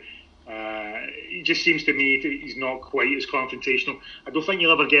do. It just seems to me that he's not quite as confrontational. I don't think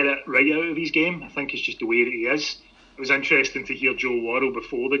he'll ever get it right out of his game. I think it's just the way that he is. It was interesting to hear Joe Worrell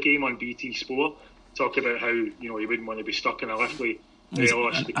before the game on BT Sport talk about how he wouldn't want to be stuck in a lift with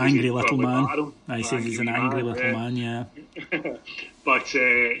Morelos. An angry little man. I say he's an angry little man, yeah. But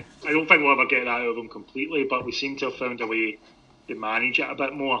I don't think we'll ever get that out of him completely, but we seem to have found a way to manage it a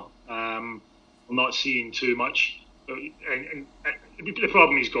bit more. We're not seeing too much. And the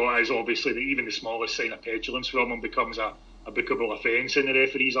problem he's got is obviously that even the smallest sign of petulance from him becomes a bookable offence in the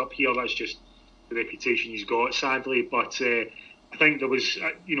referees up here. That's just the reputation he's got, sadly. But I think there was,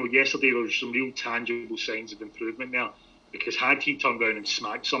 yesterday there was some real tangible signs of improvement there, because had he turned around and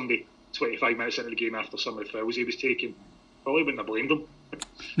smacked somebody 25 minutes into the game after some of the fouls he was taking, probably wouldn't have blamed him.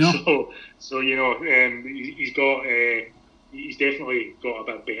 No. So he's definitely got a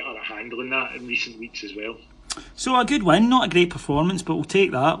bit better at handling that in recent weeks as well. So a good win, not a great performance, but we'll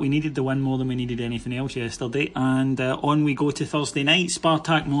take that. We needed the win more than we needed anything else yesterday. And on we go to Thursday night,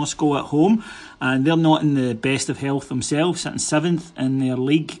 Spartak Moscow at home. And they're not in the best of health themselves, sitting 7th in their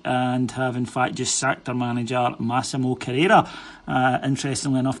league and have in fact just sacked their manager Massimo Carrera.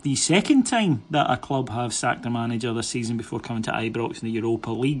 Interestingly enough, the second time that a club have sacked their manager this season before coming to Ibrox in the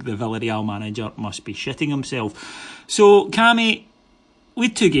Europa League. The Villarreal manager must be shitting himself. So, Cammy, we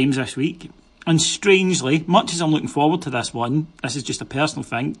had 2 games this week. And strangely, much as I'm looking forward to this one, this is just a personal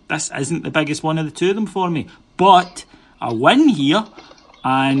thing, this isn't the biggest one of the two of them for me. But a win here,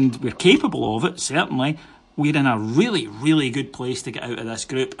 and we're capable of it, certainly. We're in a really, really good place to get out of this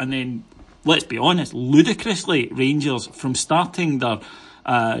group. And then, let's be honest, ludicrously, Rangers, from starting their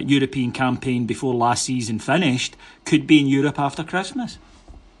European campaign before last season finished, could be in Europe after Christmas.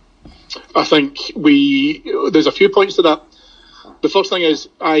 I think there's a few points to that. The first thing is,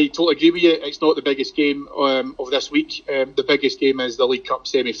 I totally agree with you, it's not the biggest game of this week. The biggest game is the League Cup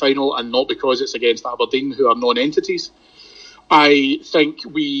semi-final, and not because it's against Aberdeen, who are non-entities. I think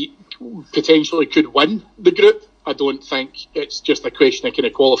we potentially could win the group. I don't think it's just a question of kind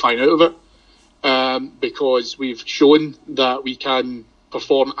of qualifying out of it, because we've shown that we can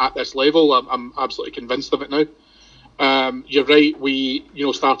perform at this level. I'm absolutely convinced of it now. You're right, we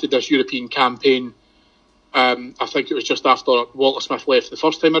started this European campaign. I think it was just after Walter Smith left the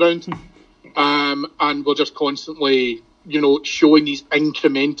first time around, and we're just constantly, showing these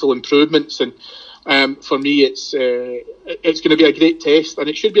incremental improvements. And for me, it's going to be a great test, and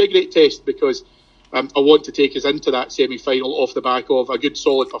it should be a great test because I want to take us into that semi-final off the back of a good,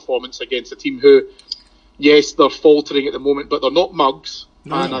 solid performance against a team who, yes, they're faltering at the moment, but they're not mugs.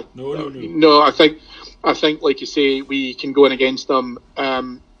 No. I think, like you say, we can go in against them.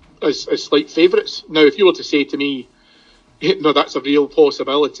 As slight favourites. Now, if you were to say to me, no, that's a real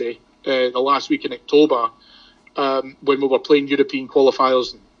possibility, the last week in October, when we were playing European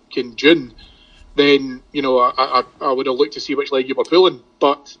qualifiers in June, then, I would have looked to see which leg you were pulling.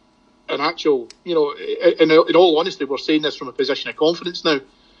 But in actual, in all honesty, we're saying this from a position of confidence now.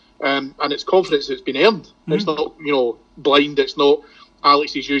 And it's confidence that's been earned. Mm-hmm. It's not, blind. It's not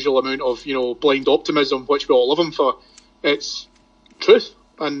Alex's usual amount of, blind optimism, which we all love him for. It's truth.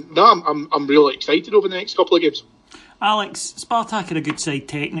 And no, I'm really excited over the next couple of games. Alex, Spartak are a good side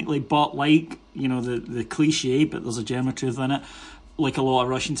technically, but like, the cliche, but there's a germ of truth in it, like a lot of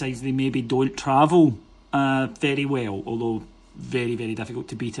Russian sides, they maybe don't travel very well, although very, very difficult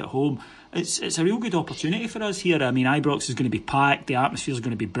to beat at home. It's a real good opportunity for us here. I mean, Ibrox is going to be packed, the atmosphere is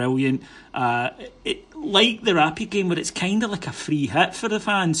going to be brilliant. Like the Rapid game, where it's kind of like a free hit for the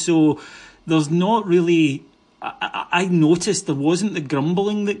fans, so there's not really... I noticed there wasn't the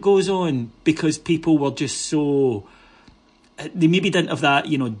grumbling that goes on because people were just so... They maybe didn't have that,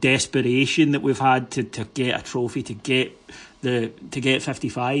 desperation that we've had to get a trophy, to get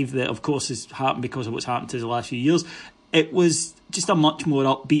 55, that of course has happened because of what's happened to the last few years. It was just a much more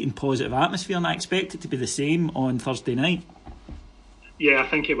upbeat and positive atmosphere, and I expect it to be the same on Thursday night. Yeah, I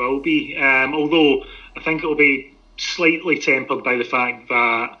think it will be. Although I think it will be slightly tempered by the fact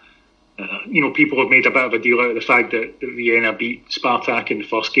that people have made a bit of a deal out of the fact that Vienna beat Spartak in the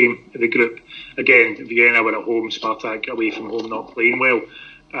first game of the group. Again, Vienna were at home, Spartak away from home, not playing well.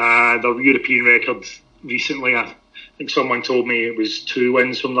 Their European record recently, I think someone told me it was 2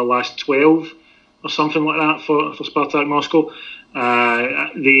 wins from the last 12. or something like that for Spartak Moscow.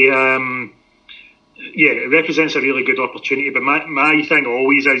 It represents a really good opportunity. But my thing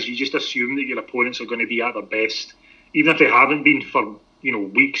always is you just assume that your opponents are going to be at their best, even if they haven't been for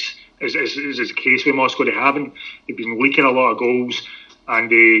weeks. As is the case with Moscow, they haven't. They've been leaking a lot of goals,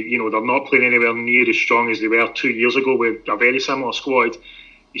 and they're not playing anywhere near as strong as they were 2 years ago with a very similar squad.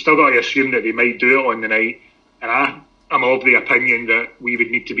 You still got to assume that they might do it on the night, and I'm of the opinion that we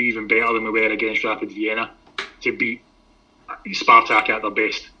would need to be even better than we were against Rapid Vienna to beat Spartak at their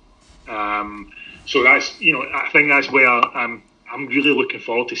best. So that's I think that's where I'm really looking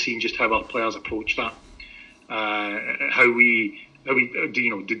forward to seeing just how our players approach that. How we do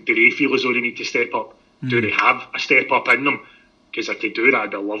they feel as though they need to step up? Do they have a step up in them? Because if they do that,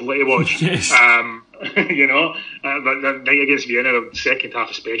 it'd be lovely to watch. Yes. But the night against Vienna, the second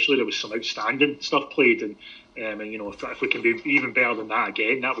half especially, there was some outstanding stuff played, and if we can be even better than that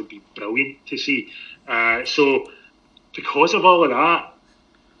again, that would be brilliant to see. So because of all of that,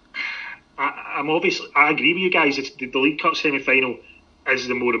 I agree with you guys. The League Cup semi-final is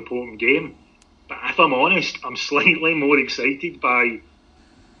the more important game. But if I'm honest, I'm slightly more excited by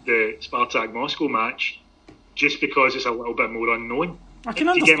the Spartak Moscow match just because it's a little bit more unknown. I can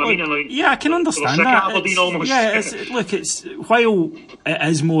understand. I can understand that. It's while it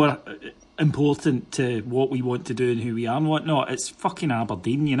is more important to what we want to do and who we are and whatnot, it's fucking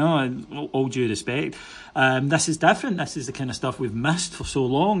Aberdeen, all due respect. This is different. This is the kind of stuff we've missed for so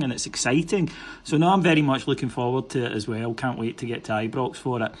long, and it's exciting. So no, I'm very much looking forward to it as well. Can't wait to get to Ibrox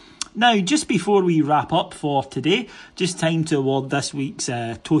for it. Now, just before we wrap up for today, just time to award this week's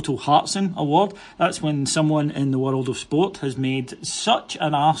Total Heartson Award. That's when someone in the world of sport has made such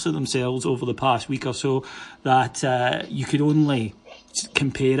an arse of themselves over the past week or so that you could only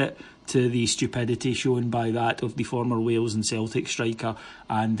compare it to the stupidity shown by that of the former Wales and Celtic striker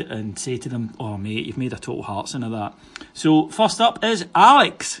and say to them, oh mate, you've made a total Heartson of that. So first up is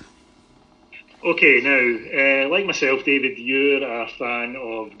Alex. Okay, now, like myself, David, you're a fan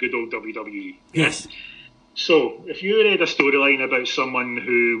of good old WWE. Yes. So, if you read a storyline about someone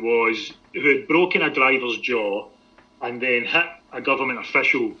who had broken a driver's jaw and then hit a government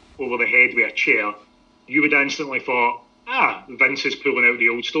official over the head with a chair, you would instantly thought, Vince is pulling out the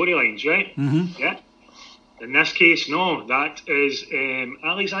old storylines, right? Mm-hmm. Yeah. In this case, no, that is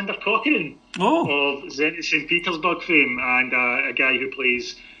Alexander Kokorin of Zenit St. Petersburg fame, and a guy who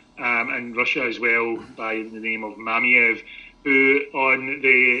plays in Russia as well by the name of Mamiev, who on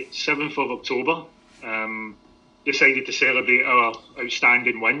the 7th of October decided to celebrate our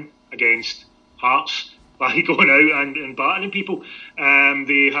outstanding win against Hearts by going out and battering people.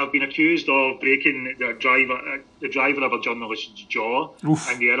 They have been accused of breaking the driver of a journalist's jaw. Oof.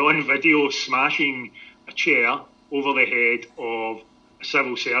 And they are on video smashing a chair over the head of a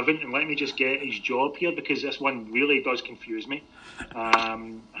civil servant. And let me just get his job here, because this one really does confuse me. I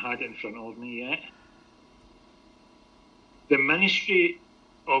had it in front of me yet. The Ministry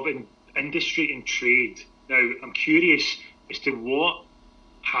of Industry and Trade. Now, I'm curious as to what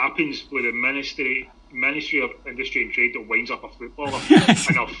happens with the Ministry of Industry and Trade that winds up a footballer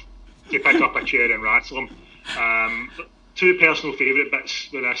enough to pick up a chair and rattle him. Two personal favourite bits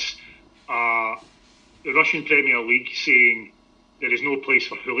with this are the Russian Premier League saying there is no place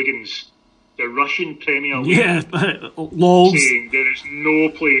for hooligans. The Russian Premier League saying there is no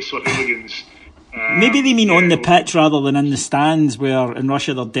place for hooligans. Maybe they mean on the pitch rather than in the stands, where in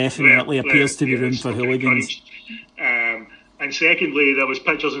Russia there definitely appears to be room for hooligans. And secondly, there was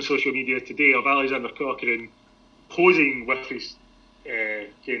pictures on social media today of Alexander Kokorin posing with his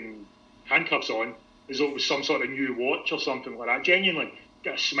handcuffs on, as though it was some sort of new watch or something like that. Genuinely,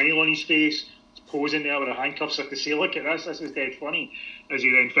 got a smile on his face, posing there with the handcuffs to say, look at this is dead funny, as he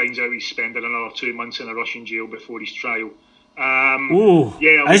then finds out he's spending another 2 months in a Russian jail before his trial.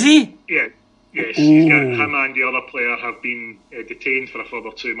 Is he? Yeah. Yes, he's got him and the other player have been detained for a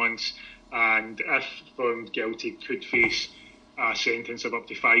further 2 months, and if found guilty, could face a sentence of up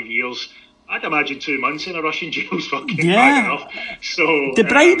to 5 years. I'd imagine 2 months in a Russian jail is fucking bad enough. So the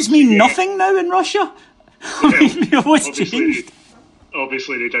bribes mean nothing now in Russia. What's changed?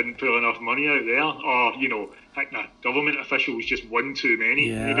 Obviously, they didn't pull enough money out there, or a government official was just one too many.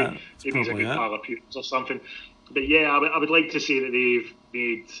 Yeah, maybe he's a good pal of pupils or something. But yeah, I would like to say that they've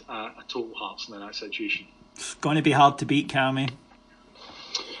made a total Heartson in that situation. It's going to be hard to beat, Cammy.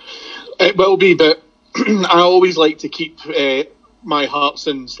 It will be, but I always like to keep my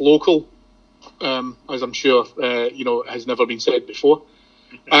Heartsons local, as I'm sure has never been said before.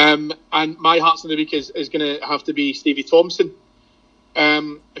 And my Heartson of the week is going to have to be Stevie Thompson,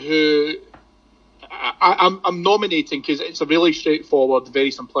 who I'm nominating because it's a really straightforward,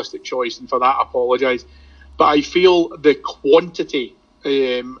 very simplistic choice, and for that I apologise. But I feel the quantity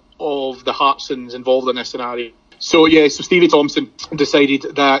of the Hartsons involved in this scenario. So Stevie Thompson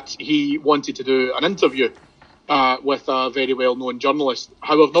decided that he wanted to do an interview with a very well-known journalist.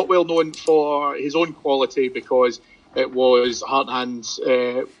 However, not well-known for his own quality, because it was Heart and Hand's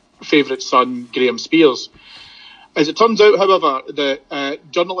favourite son, Graham Spears. As it turns out, however, the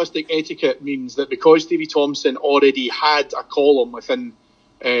journalistic etiquette means that because Stevie Thompson already had a column within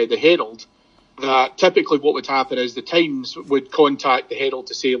the Herald, that typically what would happen is the Times would contact the Herald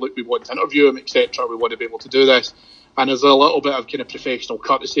to say, look, we want to interview him, etc. We want to be able to do this. And there's a little bit of kind of professional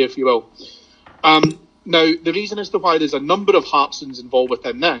courtesy, if you will. Now, the reason as to why there's a number of Hartsons involved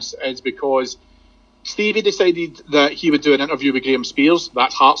within this is because Stevie decided that he would do an interview with Graham Spears.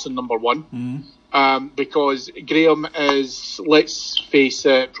 That's Hartson number one. Because Graham is, let's face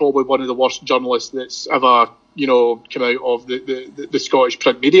it, probably one of the worst journalists that's ever, come out of the Scottish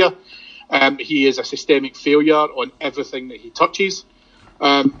print media. He is a systemic failure on everything that he touches.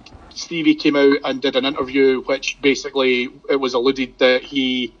 Stevie came out and did an interview which basically it was alluded that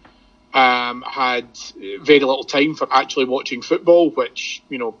he had very little time for actually watching football, which,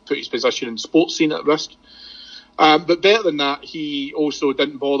 put his position in sports scene at risk. But better than that, he also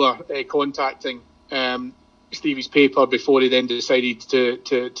didn't bother contacting Stevie's paper before he then decided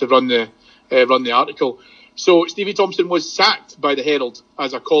to run the article. So Stevie Thompson was sacked by the Herald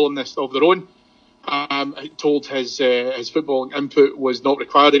as a columnist of their own. Told his footballing input was not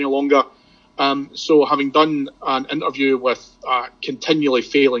required any longer. So having done an interview with a continually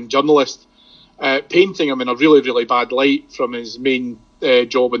failing journalist, painting him in a really, really bad light from his main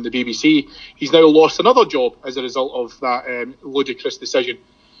job in the BBC, he's now lost another job as a result of that ludicrous decision.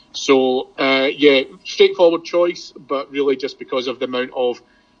 So, straightforward choice, but really just because of the amount of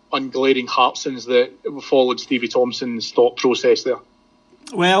unglaring Hartsons that followed Stevie Thompson's thought process there.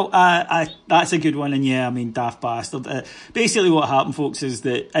 Well, that's a good one, and daft bastard. Basically what happened, folks, is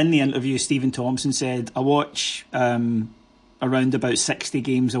that in the interview, Stephen Thompson said, I watch around about 60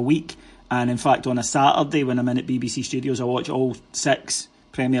 games a week, and in fact on a Saturday when I'm in at BBC Studios, I watch all 6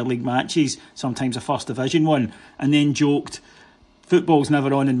 Premier League matches, sometimes a First Division one, and then joked, football's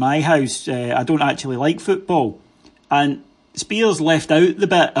never on in my house, I don't actually like football. And Spears left out the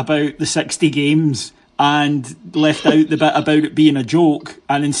bit about the 60 games and left out the bit about it being a joke,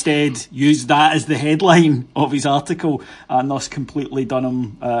 and instead used that as the headline of his article, and thus completely done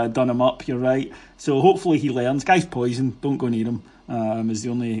him up. You're right. So hopefully he learns. Guy's poison. Don't go near him. Is the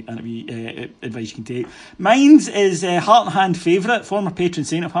only advice you can take. Mine's is Heart and Hand favourite, former patron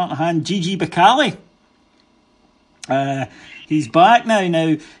saint of Heart and Hand, Gigi Bacali. He's back now.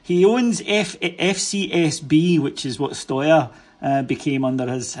 Now, he owns FCSB, which is what Stoya became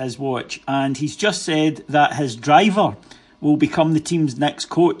under his watch. And he's just said that his driver will become the team's next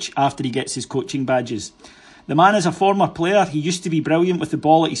coach after he gets his coaching badges. The man is a former player. He used to be brilliant with the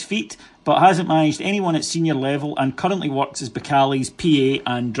ball at his feet, but hasn't managed anyone at senior level and currently works as Bacali's PA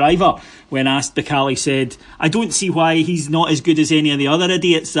and driver. When asked, Bacali said, I don't see why he's not as good as any of the other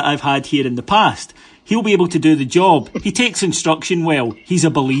idiots that I've had here in the past. He'll be able to do the job. He takes instruction well. He's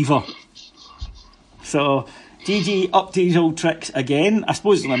a believer. So, Gigi up to his old tricks again. I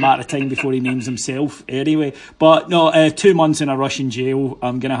suppose it's only a matter of time before he names himself anyway. But no, 2 months in a Russian jail.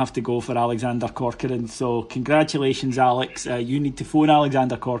 I'm going to have to go for Alexander Corcoran. So congratulations, Alex. You need to phone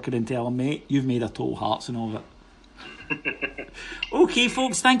Alexander Corcoran and tell him, mate, you've made a total Hartson of it. Okay,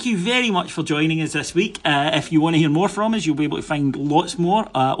 folks, thank you very much for joining us this week. If you want to hear more from us, you'll be able to find lots more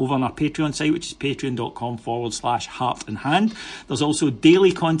over on our Patreon site, which is patreon.com/Heart and Hand. There's also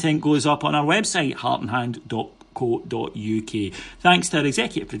daily content goes up on our website, heartandhand.co.uk. Thanks to our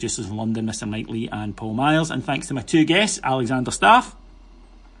executive producers in London, Mr. Knightley and Paul Miles, and thanks to my 2 guests, Alexander Staff.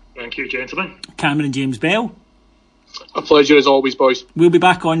 Thank you, gentlemen. Cameron James Bell. A pleasure as always, boys. We'll be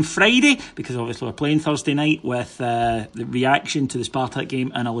back on Friday, because obviously we're playing Thursday night, with the reaction to the Spartak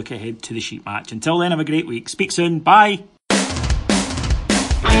game and a look ahead to the Sheep match. Until then, have a great week. Speak soon. Bye.